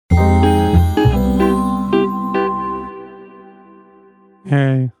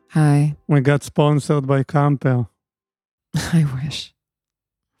Hey, Hi. we got sponsored by Camper. I wish.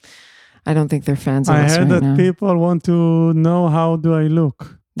 I don't think they're fans of I us heard right that now. people want to know how do I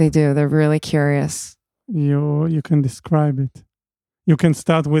look. They do. They're really curious. You can describe it. You can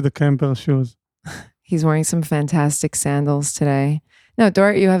start with the Camper shoes. He's wearing some fantastic sandals today. No,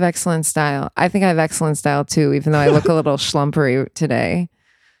 Dort, you have excellent style. I think I have excellent style too, even though I look a little schlumpery today.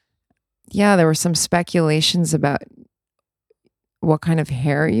 Yeah, there were some speculations about what kind of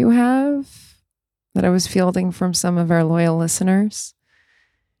hair you have that I was fielding from some of our loyal listeners.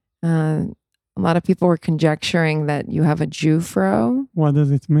 A lot of people were conjecturing that you have a Jufro. What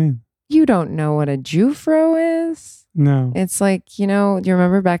does it mean? You don't know what a Jufro is? No. It's like, do you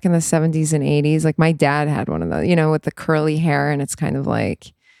remember back in the 70s and 80s? Like my dad had one of those, with the curly hair, and it's kind of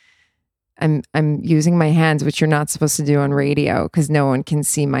like I'm using my hands, which you're not supposed to do on radio because no one can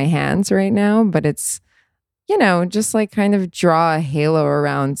see my hands right now, but it's, just like kind of draw a halo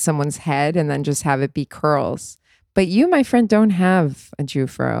around someone's head and then just have it be curls. But you, my friend, don't have a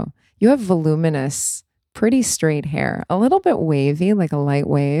Jufro. You have voluminous, pretty straight hair, a little bit wavy, like a light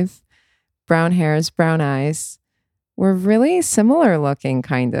wave, brown hairs, brown eyes. We're really similar looking,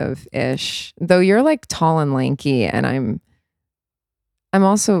 kind of ish. Though you're like tall and lanky, and I'm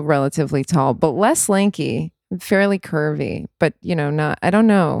also relatively tall, but less lanky, fairly curvy. But not. I don't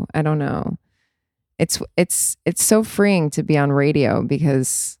know. It's so freeing to be on radio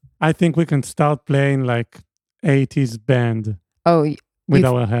because I think we can start playing like 80s band. Oh, with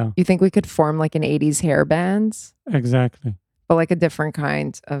our hair. You think we could form like an 80s hair band? Exactly. But like a different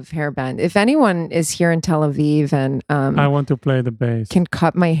kind of hair band. If anyone is here in Tel Aviv and I want to play the bass, can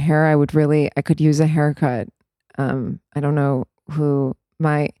cut my hair, I could use a haircut. I don't know who.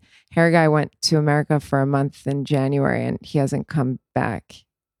 My hair guy went to America for a month in January and he hasn't come back.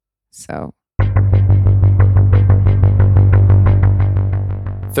 So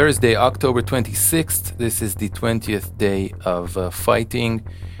Thursday, October 26th. This is the 20th day of fighting.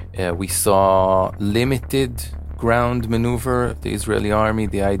 We saw limited ground maneuver of the Israeli army,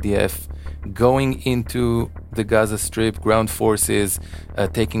 the IDF, going into the Gaza Strip, ground forces,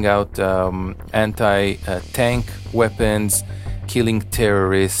 taking out anti-tank weapons, killing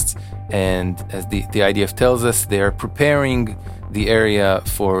terrorists. And as the IDF tells us, they are preparing the area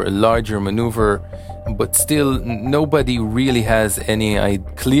for a larger maneuver. But still, nobody really has any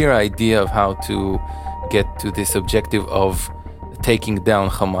clear idea of how to get to this objective of taking down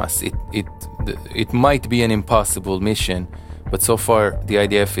Hamas. It might be an impossible mission, but so far the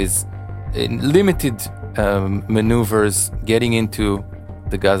IDF is in limited maneuvers, getting into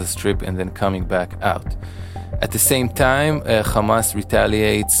the Gaza Strip and then coming back out. At the same time, Hamas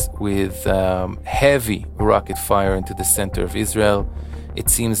retaliates with heavy rocket fire into the center of Israel. It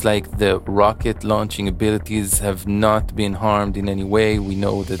seems like the rocket launching abilities have not been harmed in any way. We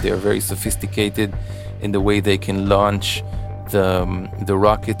know that they are very sophisticated in the way they can launch the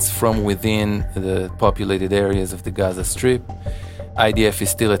rockets from within the populated areas of the Gaza Strip. IDF is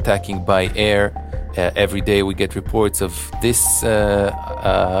still attacking by air. Every day we get reports of this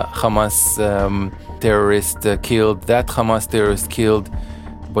Hamas terrorist killed, that Hamas terrorist killed,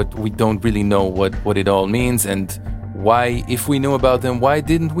 but we don't really know what it all means and why, if we knew about them, why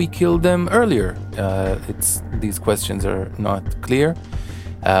didn't we kill them earlier? These questions are not clear.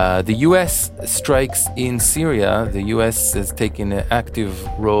 The U.S. strikes in Syria. The U.S. has taken an active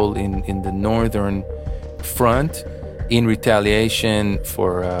role in the northern front in retaliation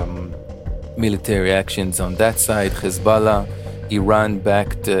for military actions on that side. Hezbollah,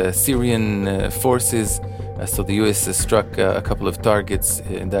 Iran-backed Syrian forces. So the U.S. has struck a couple of targets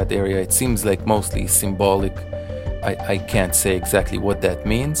in that area. It seems like mostly symbolic. I can't say exactly what that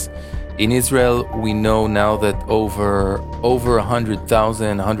means. In Israel, we know now that over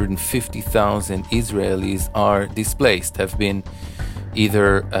 100,000, 150,000 Israelis are displaced, have been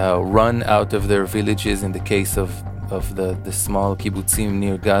either run out of their villages in the case of the small kibbutzim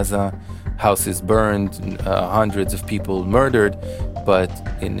near Gaza, houses burned, hundreds of people murdered, but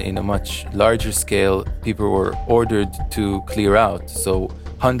in a much larger scale, people were ordered to clear out. So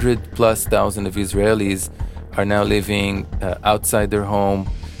 100,000+ of Israelis are now living outside their home,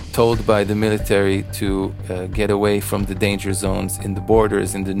 told by the military to get away from the danger zones in the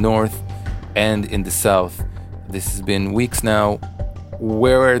borders in the north and in the south. This has been weeks now.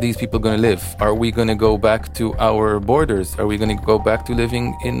 Where are these people going to live? Are we going to go back to our borders? Are we going to go back to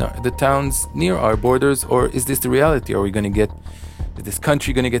living in the towns near our borders? Or is this the reality? Is this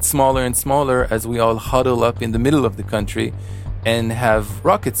country going to get smaller and smaller as we all huddle up in the middle of the country and have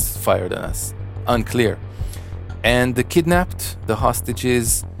rockets fired at us? Unclear. And the kidnapped, the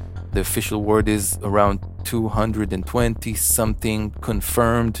hostages, The official word is around 220 something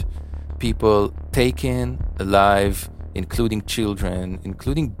confirmed people taken alive, including children,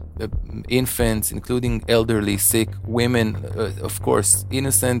 including infants, including elderly, sick, women, of course,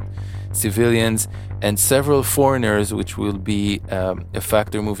 innocent civilians, and several foreigners, which will be a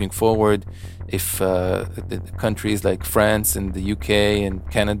factor moving forward if the countries like France and the UK and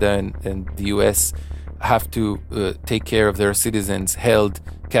Canada and the US have to take care of their citizens held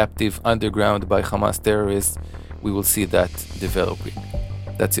captive underground by Hamas terrorists. We will see that developing.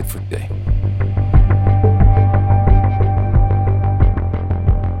 That's it for today.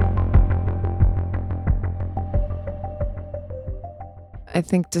 I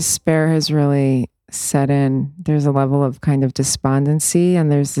think despair has really set in. There's a level of kind of despondency,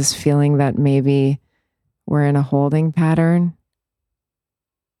 and there's this feeling that maybe we're in a holding pattern.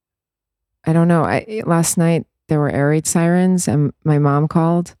 I don't know. Last night there were air raid sirens, and my mom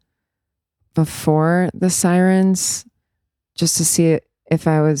called before the sirens just to see if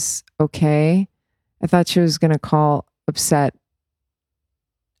I was okay. I thought she was going to call upset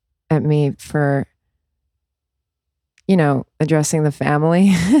at me for, addressing the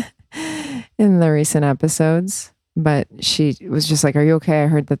family in the recent episodes. But she was just like, "Are you okay? I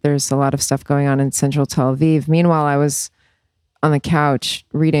heard that there's a lot of stuff going on in central Tel Aviv." Meanwhile, I was on the couch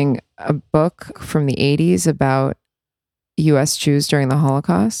reading a book from the 80s about US Jews during the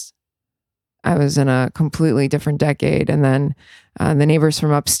Holocaust. I was in a completely different decade. And then the neighbors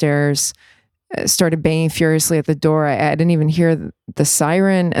from upstairs started banging furiously at the door. I didn't even hear the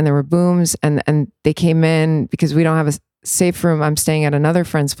siren, and there were booms, and they came in because we don't have a safe room. I'm staying at another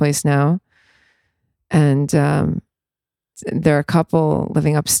friend's place now. And there are a couple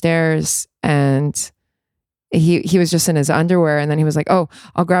living upstairs, and he was just in his underwear, and then he was like, "Oh,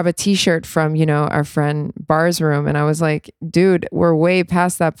 I'll grab a t-shirt from, our friend Bar's room." And I was like, "Dude, we're way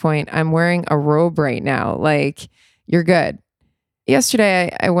past that point. I'm wearing a robe right now. Like, you're good."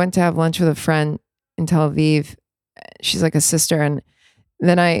 Yesterday, I went to have lunch with a friend in Tel Aviv. She's like a sister. And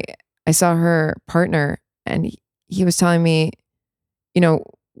then I saw her partner, and he was telling me,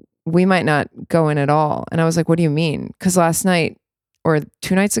 we might not go in at all. And I was like, "What do you mean?" Because last night or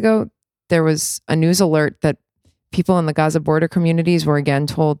 2 nights ago, there was a news alert that people in the Gaza border communities were again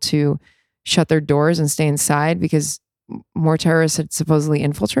told to shut their doors and stay inside because more terrorists had supposedly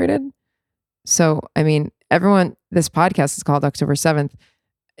infiltrated. So, everyone, this podcast is called October 7th.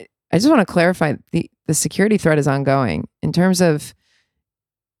 I just want to clarify the security threat is ongoing. In terms of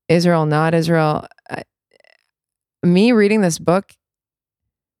Israel, not Israel, me reading this book,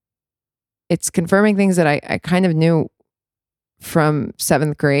 it's confirming things that I kind of knew from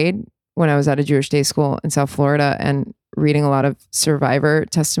 7th grade when I was at a Jewish day school in South Florida and reading a lot of survivor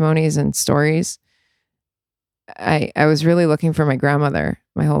testimonies and stories. I was really looking for my grandmother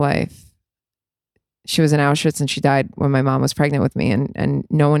my whole life. She was in Auschwitz, and she died when my mom was pregnant with me, and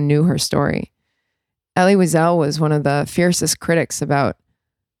no one knew her story. Elie Wiesel was one of the fiercest critics about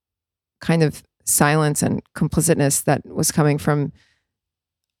kind of silence and complicitness that was coming from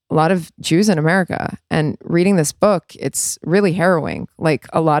a lot of Jews in America. And reading this book, it's really harrowing. Like,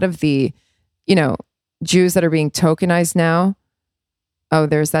 a lot of the, Jews that are being tokenized now. Oh,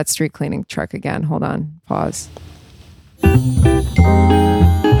 there's that street cleaning truck again. Hold on. Pause.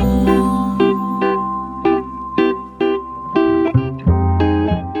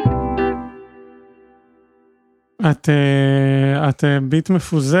 את ביט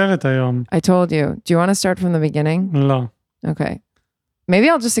מפוזרת היום. I told you. Do you want to start from the beginning? לא. Okay. Maybe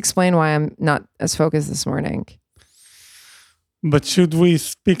I'll just explain why I'm not as focused this morning. But should we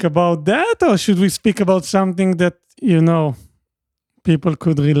speak about that, or should we speak about something that, people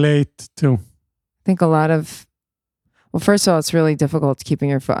could relate to? I think first of all, it's really difficult keeping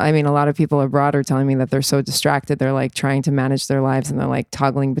your phone. A lot of people abroad are telling me that they're so distracted. They're like trying to manage their lives, and they're like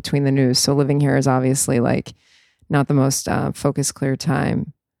toggling between the news. So living here is obviously like not the most focused, clear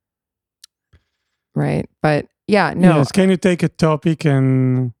time. Right. But yeah, no. Yes, can you take a topic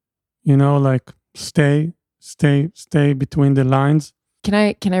and, stay between the lines? Can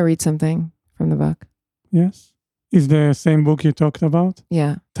I read something from the book? Yes. Is the same book you talked about?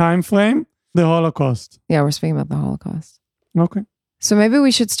 Yeah. Time frame? The Holocaust. Yeah, we're speaking about the Holocaust. Okay. So maybe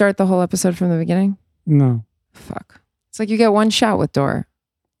we should start the whole episode from the beginning? No. Fuck. It's like you get one shot with Dor.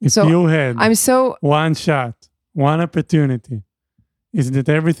 If you had one shot, one opportunity, is that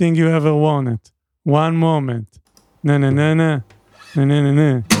everything you ever wanted, one moment, na na na na, na na na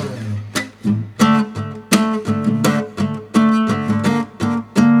na.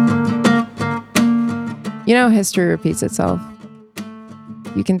 History repeats itself.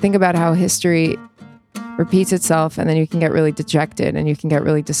 You can think about how history repeats itself, and then you can get really dejected and you can get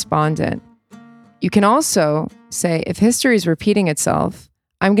really despondent. You can also say, if history is repeating itself,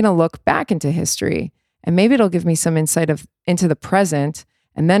 I'm going to look back into history, and maybe it'll give me some insight into the present.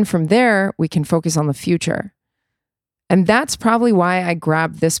 And then from there, we can focus on the future. And that's probably why I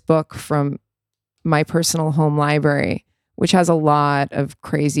grabbed this book from my personal home library, which has a lot of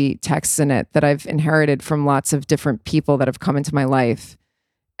crazy texts in it that I've inherited from lots of different people that have come into my life.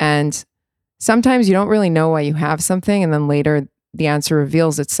 And sometimes you don't really know why you have something, and then later the answer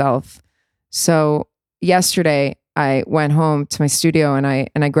reveals itself. So yesterday I went home to my studio and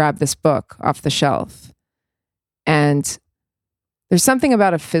I grabbed this book off the shelf. And there's something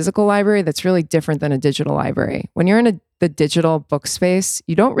about a physical library that's really different than a digital library. When you're in the digital book space,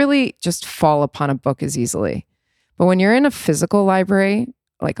 you don't really just fall upon a book as easily. But when you're in a physical library,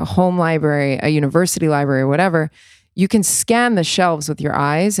 like a home library, a university library, whatever, you can scan the shelves with your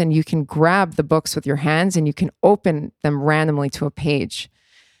eyes and you can grab the books with your hands and you can open them randomly to a page.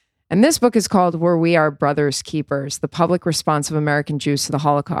 And this book is called Were We Our Brothers' Keepers? The Public Response of American Jews to the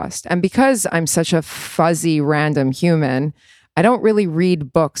Holocaust. And because I'm such a fuzzy, random human, I don't really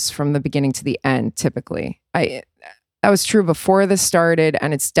read books from the beginning to the end, typically. That was true before this started,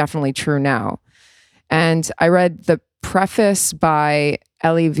 and it's definitely true now. And I read the preface by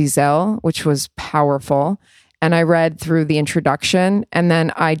Elie Wiesel, which was powerful. And I read through the introduction, and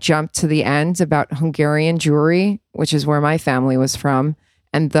then I jumped to the end about Hungarian Jewry, which is where my family was from,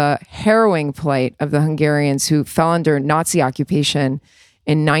 and the harrowing plight of the Hungarians who fell under Nazi occupation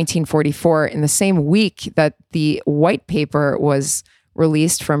in 1944, in the same week that the white paper was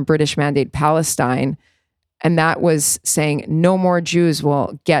released from British Mandate Palestine. And that was saying no more Jews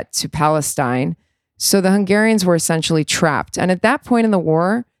will get to Palestine. So the Hungarians were essentially trapped. And at that point in the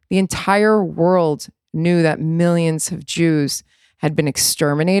war, the entire world knew that millions of Jews had been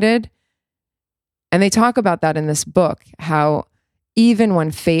exterminated. And they talk about that in this book, how even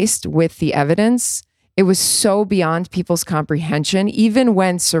when faced with the evidence, it was so beyond people's comprehension. Even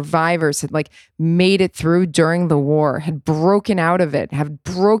when survivors had made it through during the war, had broken out of it, had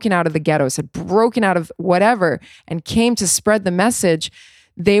broken out of the ghettos, had broken out of whatever, and came to spread the message,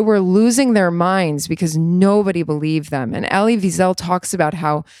 they were losing their minds because nobody believed them. And Elie Wiesel talks about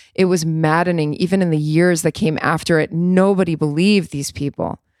how it was maddening, even in the years that came after it, nobody believed these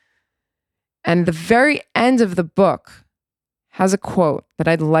people. And the very end of the book has a quote that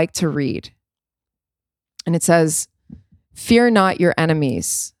I'd like to read. And it says, "Fear not your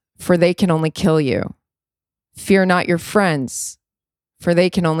enemies, for they can only kill you. Fear not your friends, for they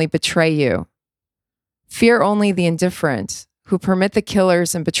can only betray you. Fear only the indifferent, who permit the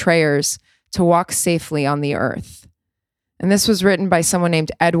killers and betrayers to walk safely on the earth." And this was written by someone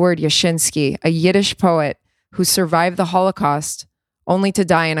named Edward Yashinsky, a Yiddish poet who survived the Holocaust only to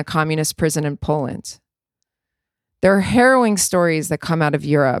die in a communist prison in Poland. There are harrowing stories that come out of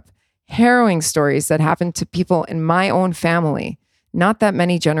Europe, harrowing stories that happened to people in my own family, not that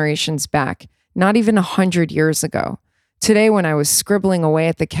many generations back, not even 100 years ago. Today, when I was scribbling away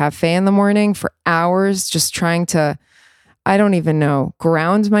at the cafe in the morning for hours, just trying to, I don't even know,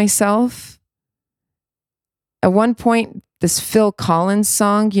 ground myself. At one point, this Phil Collins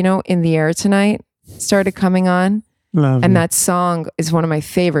song, In the Air Tonight, started coming on. Love and it. that song is one of my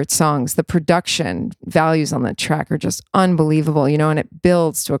favorite songs. The production values on that track are just unbelievable, and it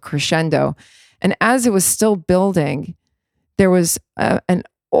builds to a crescendo. And as it was still building, there was an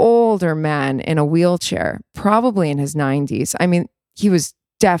older man in a wheelchair, probably in his 90s. I mean, he was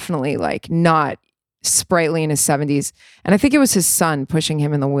definitely not sprightly in his 70s. And I think it was his son pushing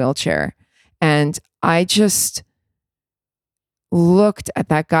him in the wheelchair. And I just looked at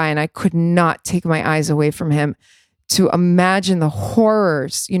that guy and I could not take my eyes away from him to imagine the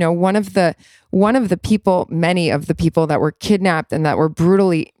horrors. One of the people, many of the people that were kidnapped and that were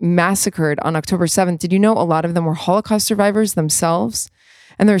brutally massacred on October 7th, did you know a lot of them were Holocaust survivors themselves?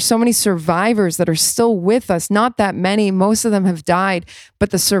 And there are so many survivors that are still with us, not that many, most of them have died, but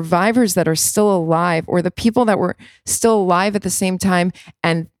the survivors that are still alive, or the people that were still alive at the same time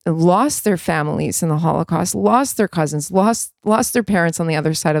and lost their families in the Holocaust, lost their cousins, lost their parents on the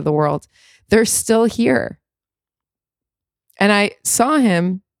other side of the world, they're still here. And I saw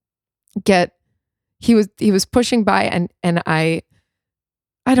him he was pushing by and I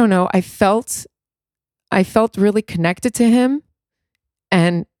don't know, I felt really connected to him,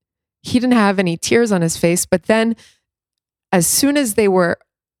 and he didn't have any tears on his face. But then as soon as they were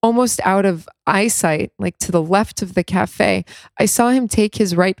almost out of eyesight, to the left of the cafe, I saw him take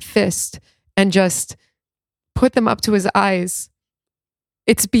his right fist and just put them up to his eyes.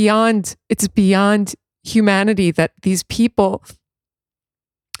 It's beyond humanity that these people,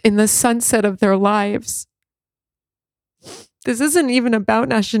 in the sunset of their lives, This isn't even about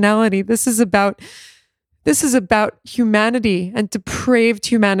nationality. This is about humanity and depraved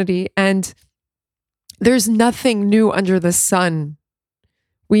humanity. And there's nothing new under the sun.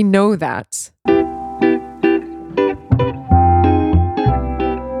 We know that.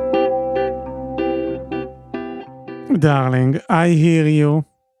 Darling, I hear you.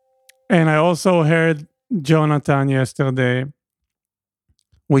 And I also heard Jonathan yesterday,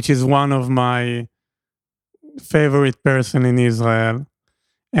 which is one of my favorite person in Israel.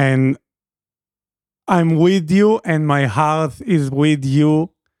 And I'm with you and my heart is with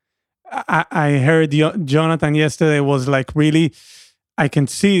you. I heard Jonathan yesterday was like really, I can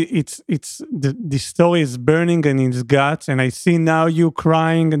see the story is burning in his guts. And I see now you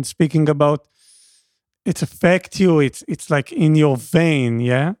crying and speaking about it affect you. It's like in your vein.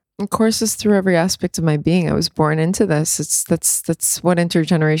 Yeah. Of course, it's through every aspect of my being. I was born into this. That's what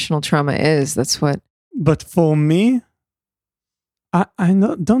intergenerational trauma is. That's what. But for me, I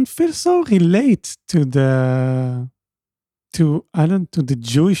don't feel so relate to the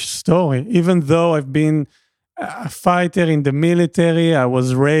Jewish story. Even though I've been a fighter in the military, I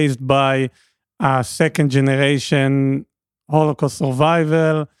was raised by a second generation Holocaust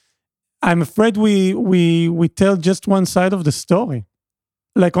survivor. I'm afraid we tell just one side of the story.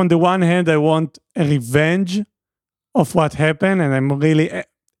 Like on the one hand, I want a revenge of what happened, and I'm really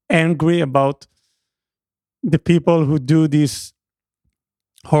angry about the people who do this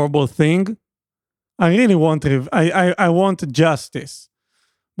horrible thing. I really want I want justice.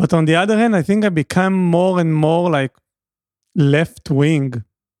 But on the other hand, I think I become more and more like left wing.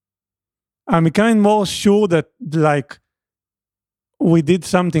 I'm becoming more sure that like we did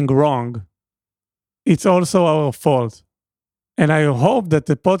something wrong. It's also our fault. And I hope that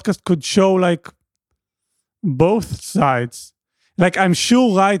the podcast could show like both sides. Like I'm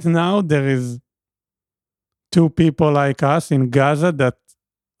sure right now there is two people like us in Gaza that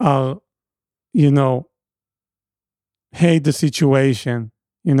are, hate the situation,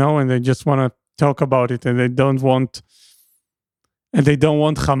 and they just want to talk about it, and they don't want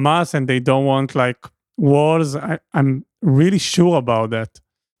Hamas, and they don't want like wars. I'm really sure about that.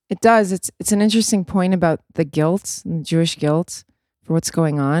 It does. It's an interesting point about the guilt, the Jewish guilt for what's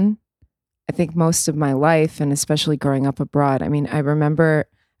going on. I think most of my life, and especially growing up abroad, I mean, I remember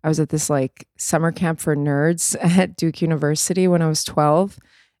I was at this like summer camp for nerds at Duke University when I was 12.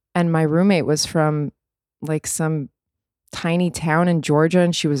 And my roommate was from like some tiny town in Georgia,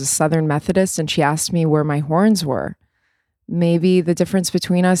 and she was a Southern Methodist, and she asked me where my horns were. Maybe the difference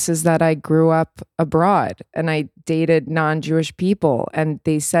between us is that I grew up abroad and I dated non-Jewish people, and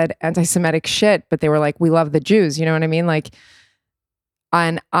they said anti-Semitic shit, but they were like, we love the Jews. You know what I mean? Like,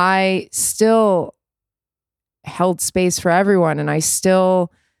 and I still held space for everyone, and I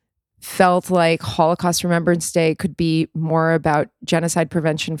still felt like Holocaust Remembrance Day could be more about genocide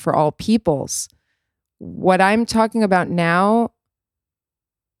prevention for all peoples. What I'm talking about now,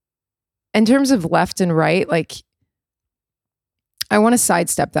 in terms of left and right, like, I want to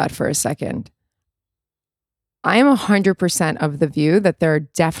sidestep that for a second. I am 100% of the view that there are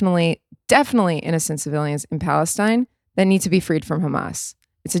definitely innocent civilians in Palestine that need to be freed from Hamas.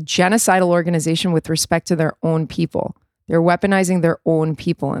 It's a genocidal organization with respect to their own people. They're weaponizing their own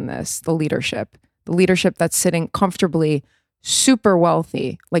people in this, the leadership that's sitting comfortably, super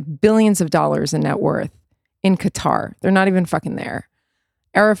wealthy, like billions of dollars in net worth in Qatar. They're not even fucking there.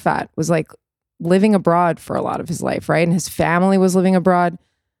 Arafat was like living abroad for a lot of his life, right? And his family was living abroad.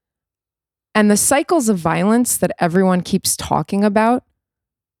 And the cycles of violence that everyone keeps talking about,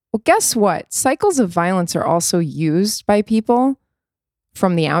 well, guess what? Cycles of violence are also used by people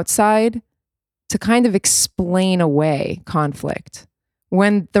from the outside to kind of explain away conflict.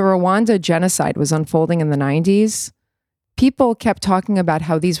 When the Rwanda genocide was unfolding in the 90s, people kept talking about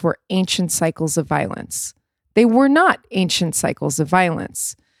how these were ancient cycles of violence. They were not ancient cycles of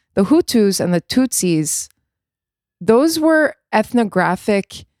violence. The Hutus and the Tutsis, those were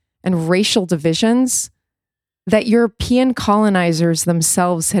ethnographic and racial divisions that European colonizers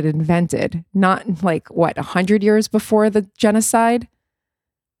themselves had invented, not like, 100 years before the genocide?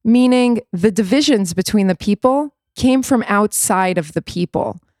 Meaning the divisions between the people came from outside of the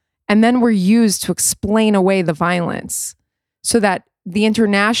people and then were used to explain away the violence so that the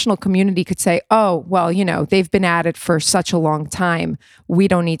international community could say, oh, well, they've been at it for such a long time. We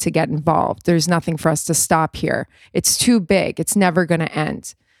don't need to get involved. There's nothing for us to stop here. It's too big. It's never going to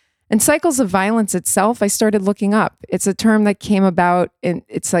end. And cycles of violence itself, I started looking up. It's a term that came about,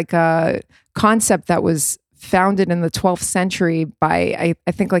 it's like a concept that was founded in the 12th century by,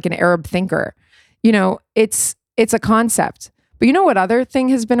 I think, like an Arab thinker. It's a concept. But you know what other thing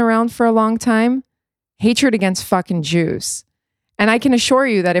has been around for a long time? Hatred against fucking Jews. And I can assure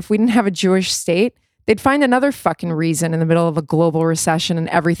you that if we didn't have a Jewish state, they'd find another fucking reason in the middle of a global recession and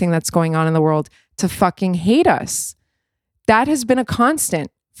everything that's going on in the world to fucking hate us. That has been a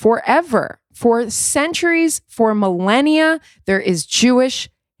constant forever. For centuries, for millennia, there is Jewish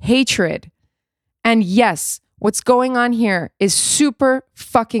hatred. And yes, what's going on here is super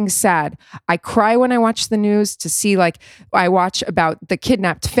fucking sad. I cry when I watch the news to see, like, I watch about the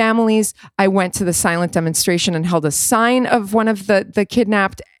kidnapped families. I went to the silent demonstration and held a sign of one of the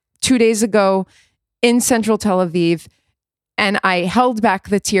kidnapped 2 days ago in central Tel Aviv. And I held back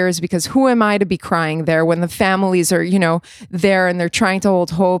the tears because who am I to be crying there when the families are, there and they're trying to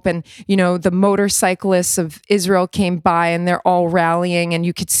hold hope. And, the motorcyclists of Israel came by and they're all rallying. And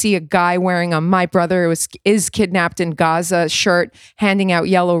you could see a guy wearing a "My brother is kidnapped in Gaza" shirt, handing out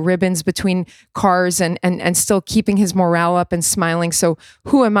yellow ribbons between cars and still keeping his morale up and smiling. So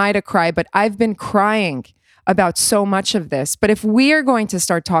who am I to cry? But I've been crying about so much of this. But if we are going to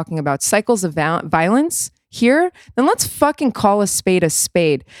start talking about cycles of violence here, then let's fucking call a spade a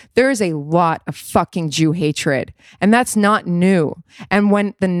spade. There is a lot of fucking Jew hatred, and that's not new. And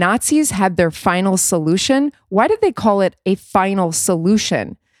when the Nazis had their final solution, why did they call it a final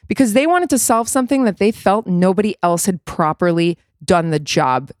solution? Because they wanted to solve something that they felt nobody else had properly done the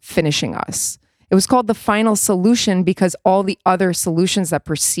job finishing us. It was called the final solution because all the other solutions that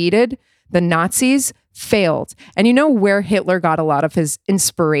preceded the Nazis failed. And you know where Hitler got a lot of his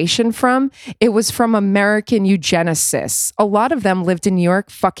inspiration from? It was from American eugenicists. A lot of them lived in New York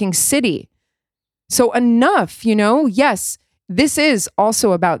fucking City. So enough, yes, this is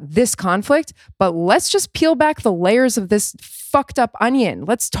also about this conflict, but let's just peel back the layers of this fucked up onion.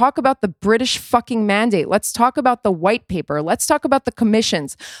 Let's talk about the British fucking mandate. Let's talk about the white paper. Let's talk about the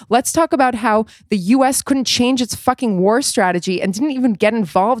commissions. Let's talk about how the US couldn't change its fucking war strategy and didn't even get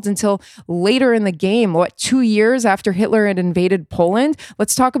involved until later in the game, 2 years after Hitler had invaded Poland?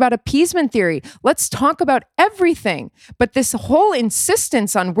 Let's talk about appeasement theory. Let's talk about everything. But this whole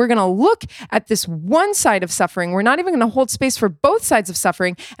insistence on we're going to look at this one side of suffering, we're not even going to hold space for both sides of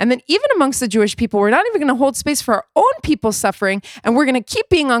suffering. And then even amongst the Jewish people, we're not even going to hold space for our own people's suffering. And we're going to keep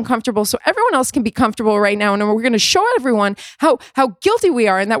being uncomfortable so everyone else can be comfortable right now. And we're going to show everyone how guilty we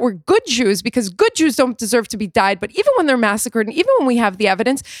are and that we're good Jews because good Jews don't deserve to be died. But even when they're massacred and even when we have the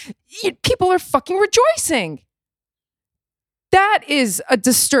evidence, people are fucking rejoicing. That is a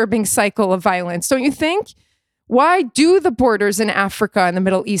disturbing cycle of violence, don't you think? Why do the borders in Africa and the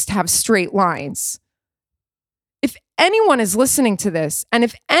Middle East have straight lines? If anyone is listening to this, and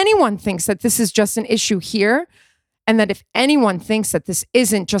if anyone thinks that this is just an issue here, and that if anyone thinks that this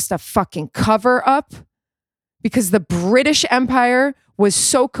isn't just a fucking cover up, because the British Empire was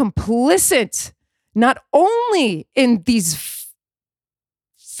so complicit, not only in these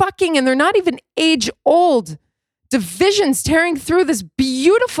fucking, and they're not even age old, divisions tearing through this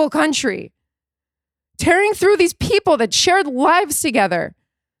beautiful country, tearing through these people that shared lives together,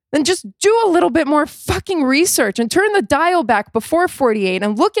 then just do a little bit more fucking research and turn the dial back before 48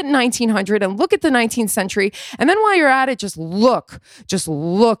 and look at 1900 and look at the 19th century. And then while you're at it, just look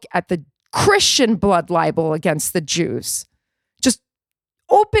at the Christian blood libel against the Jews. Just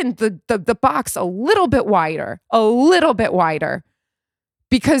open the box a little bit wider,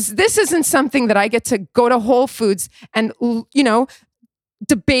 because this isn't something that I get to go to Whole Foods and,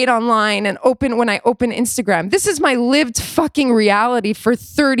 debate online and when I open Instagram. This is my lived fucking reality for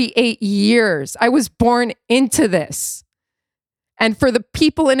 38 years. I was born into this. And for the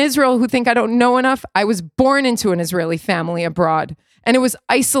people in Israel who think I don't know enough, I was born into an Israeli family abroad. And it was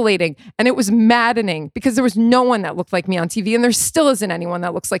isolating and it was maddening because there was no one that looked like me on TV, and there still isn't anyone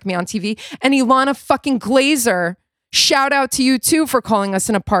that looks like me on TV. And Ilana fucking Glazer, shout out to you too for calling us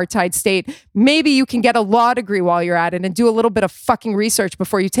an apartheid state. Maybe you can get a law degree while you're at it and do a little bit of fucking research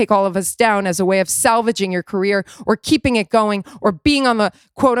before you take all of us down as a way of salvaging your career or keeping it going or being on the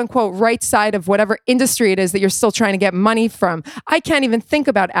quote unquote right side of whatever industry it is that you're still trying to get money from. I can't even think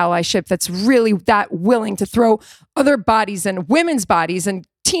about allyship that's really that willing to throw other bodies and women's bodies and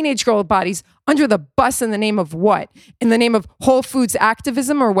teenage girl bodies under the bus in the name of what? In the name of Whole Foods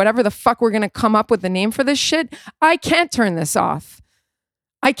activism or whatever the fuck we're going to come up with the name for this shit. I can't turn this off.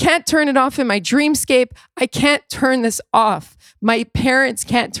 I can't turn it off in my dreamscape. I can't turn this off. My parents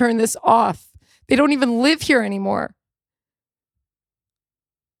can't turn this off. They don't even live here anymore.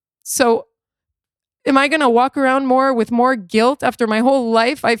 So am I going to walk around more with more guilt after my whole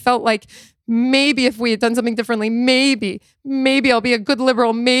life? I felt like maybe if we had done something differently, maybe I'll be a good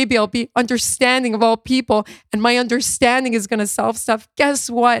liberal. Maybe I'll be understanding of all people and my understanding is going to solve stuff. Guess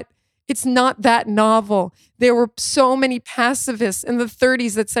what? It's not that novel. There were so many pacifists in the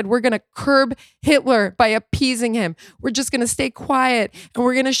 30s that said, we're going to curb Hitler by appeasing him. We're just going to stay quiet and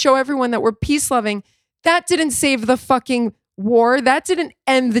we're going to show everyone that we're peace loving. That didn't save the fucking war. That didn't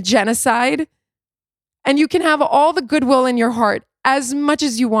end the genocide. And you can have all the goodwill in your heart as much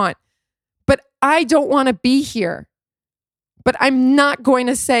as you want. But I don't want to be here. But I'm not going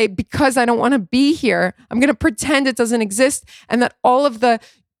to say, because I don't want to be here, I'm going to pretend it doesn't exist and that all of the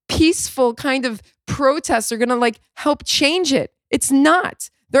peaceful kind of protests are going to like help change it. It's not.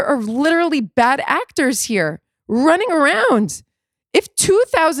 There are literally bad actors here running around. If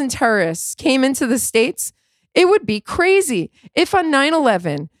 2,000 terrorists came into the States, it would be crazy. If on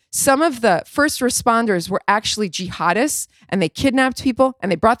 9/11, some of the first responders were actually jihadists and they kidnapped people and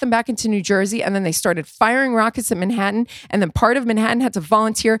they brought them back into New Jersey and then they started firing rockets at Manhattan and then part of Manhattan had to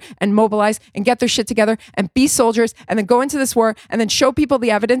volunteer and mobilize and get their shit together and be soldiers and then go into this war and then show people the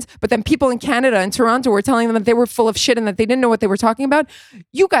evidence, but then people in Canada and Toronto were telling them that they were full of shit and that they didn't know what they were talking about,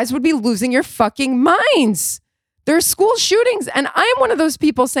 you guys would be losing your fucking minds. There are school shootings and I'm one of those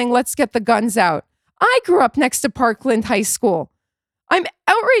people saying, let's get the guns out. I grew up next to Parkland High School. I'm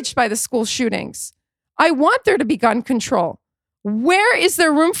outraged by the school shootings. I want there to be gun control. Where is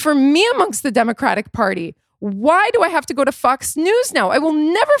there room for me amongst the Democratic Party? Why do I have to go to Fox News now? I will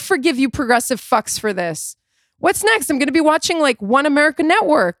never forgive you progressive fucks for this. What's next? I'm going to be watching like One American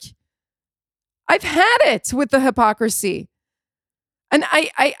Network. I've had it with the hypocrisy. And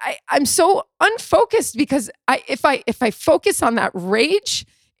I'm so unfocused because if I focus on that rage,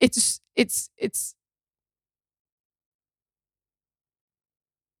 it's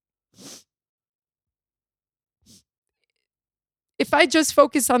if I just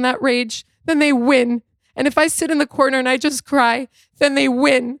focus on that rage, then they win. And if I sit in the corner and I just cry, then they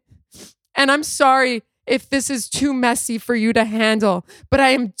win. And I'm sorry if this is too messy for you to handle, but I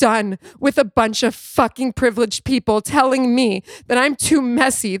am done with a bunch of fucking privileged people telling me that I'm too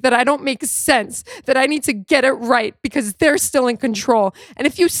messy, that I don't make sense, that I need to get it right because they're still in control. And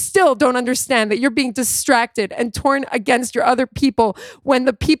if you still don't understand that you're being distracted and torn against your other people when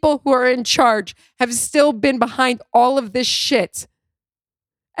the people who are in charge have still been behind all of this shit,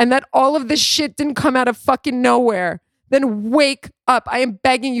 and that all of this shit didn't come out of fucking nowhere, then wake up. I am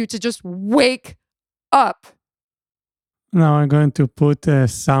begging you to just wake up. Now I'm going to put a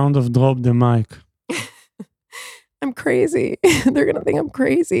sound of drop the mic. I'm crazy. They're going to think I'm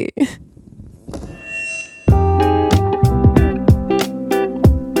crazy.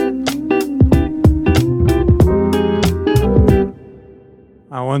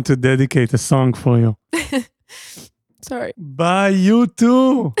 I want to dedicate a song for you. Sorry. By you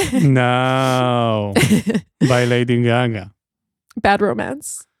too. No. By Lady Gaga. Bad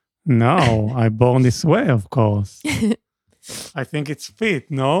Romance. No, I Born This Way, of course. I think it's fit,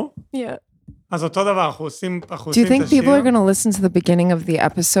 no? Yeah. אז אותו דבר, אנחנו עושים Do you think people are going to listen to the beginning of the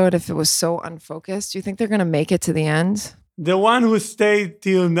episode if it was so unfocused? Do you think they're going to make it to the end? The one who stayed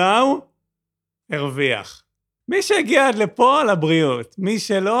till now, הרוויח. מי שהגיע עד לפה, לבריאות. מי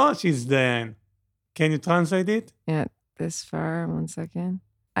שלא, שיזדיין. Can you translate it? Yeah, this far, 1 second.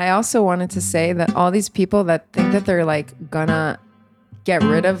 I also wanted to say that all these people that think that they're like gonna get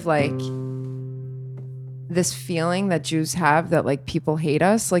rid of like this feeling that Jews have that like people hate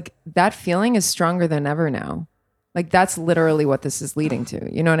us, like that feeling is stronger than ever now. Like that's literally what this is leading to.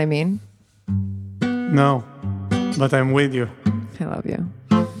 You know what I mean? No, but I'm with you. I love you.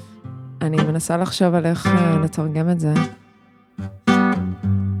 אני מנסה לחשוב על איך לתרגם את זה.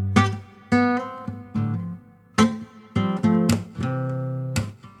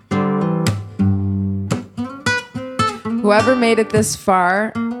 Whoever made it this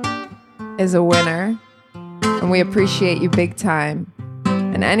far is a winner, and we appreciate you big time.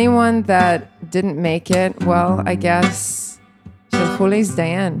 And anyone that didn't make it, well, I guess, שילכו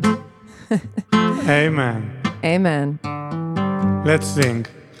להזדיין. Amen. Amen. Let's sing.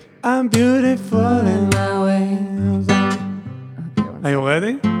 I'm beautiful in my way. Are you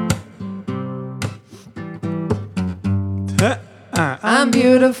ready? I'm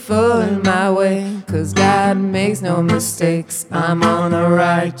beautiful in my way, 'cause God makes no mistakes. I'm on the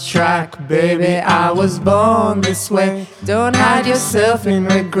right track, baby, I was born this way. Don't hide yourself in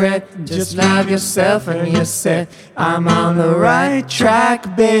regret, just love yourself and you're set. I'm on the right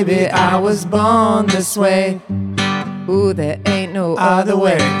track, baby, I was born this way. Ooh, there ain't no other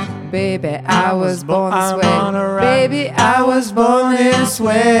way. Baby, I was born this way. Baby, I was born this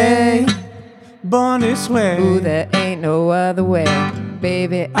way. Born this way. Ooh, there ain't no other way.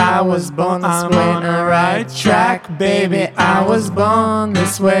 Baby, I was born this way. On the right track, baby, I was born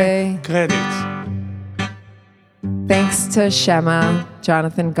this way. Credit. Thanks to Shema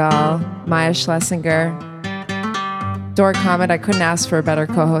Jonathan Gall, Maya Schlesinger, Dor Comet. I couldn't ask for a better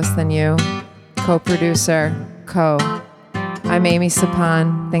co-host than you. Co-producer, I'm Amy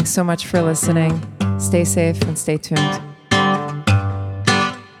Sapan. Thanks so much for listening. Stay safe and stay tuned.